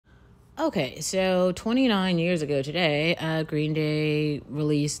Okay, so 29 years ago today, Green Day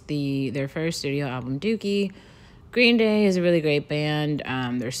released their first studio album, Dookie. Green Day is a really great band.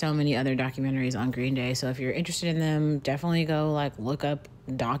 There's so many other documentaries on Green Day, so if you're interested in them, definitely go look up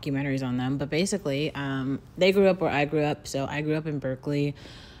documentaries on them. But basically, they grew up where I grew up, so I grew up in Berkeley.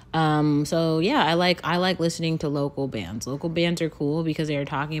 So yeah, I like listening to local bands. Local bands are cool because they are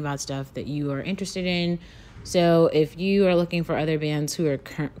talking about stuff that you are interested in. So if you are looking for other bands who are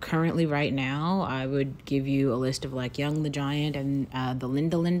currently right now, I would give you a list of Young the Giant and the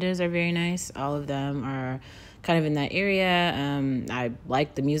Linda Lindas are very nice. All of them are kind of in that area. I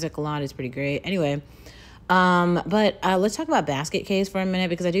like the music a lot. It's pretty great. Anyway, but let's talk about Basket Case for a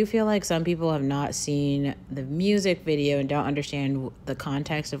minute because I do feel like some people have not seen the music video and don't understand the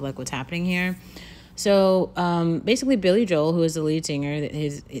context of what's happening here. So basically, Billy Joel, who is the lead singer,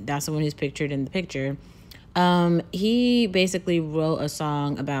 that's the one who's pictured in the picture. He basically wrote a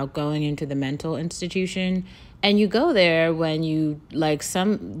song about going into the mental institution, and you go there when you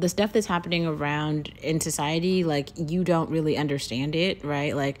the stuff that's happening around in society, you don't really understand it,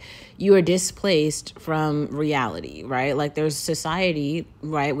 right? You are displaced from reality, right? There's society,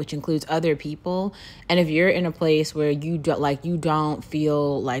 right, which includes other people, and if you're in a place where you don't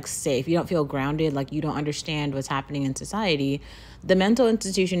feel safe, you don't feel grounded, you don't understand what's happening in society, the mental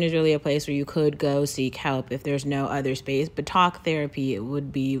institution is really a place where you could go seek help if there's no other space. But talk therapy, it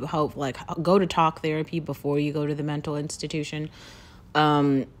would be help. Go to talk therapy before you go to the mental institution.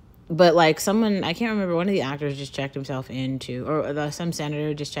 But someone, I can't remember, one of the actors just checked himself into, or some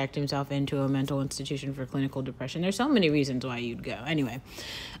senator just checked himself into a mental institution for clinical depression. There's so many reasons why you'd go. Anyway,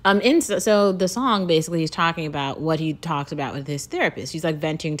 so the song basically he's talking about what he talks about with his therapist. He's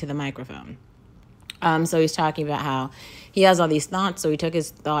venting to the microphone. So he's talking about how he has all these thoughts. So he took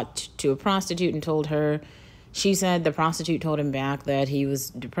his thought to a prostitute and told her. She said the prostitute told him back that he was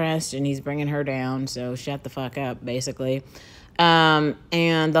depressed and he's bringing her down. So shut the fuck up, basically. And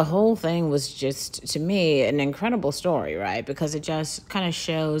the whole thing was just, to me, an incredible story, right? Because it just kind of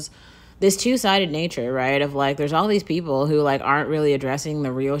shows this two-sided nature, right? Of there's all these people who aren't really addressing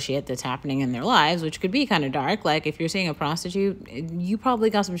the real shit that's happening in their lives, which could be kind of dark. If you're seeing a prostitute, you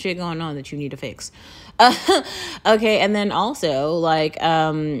probably got some shit going on that you need to fix. Okay, and then also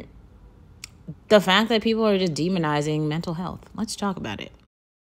the fact that people are just demonizing mental health. Let's talk about it.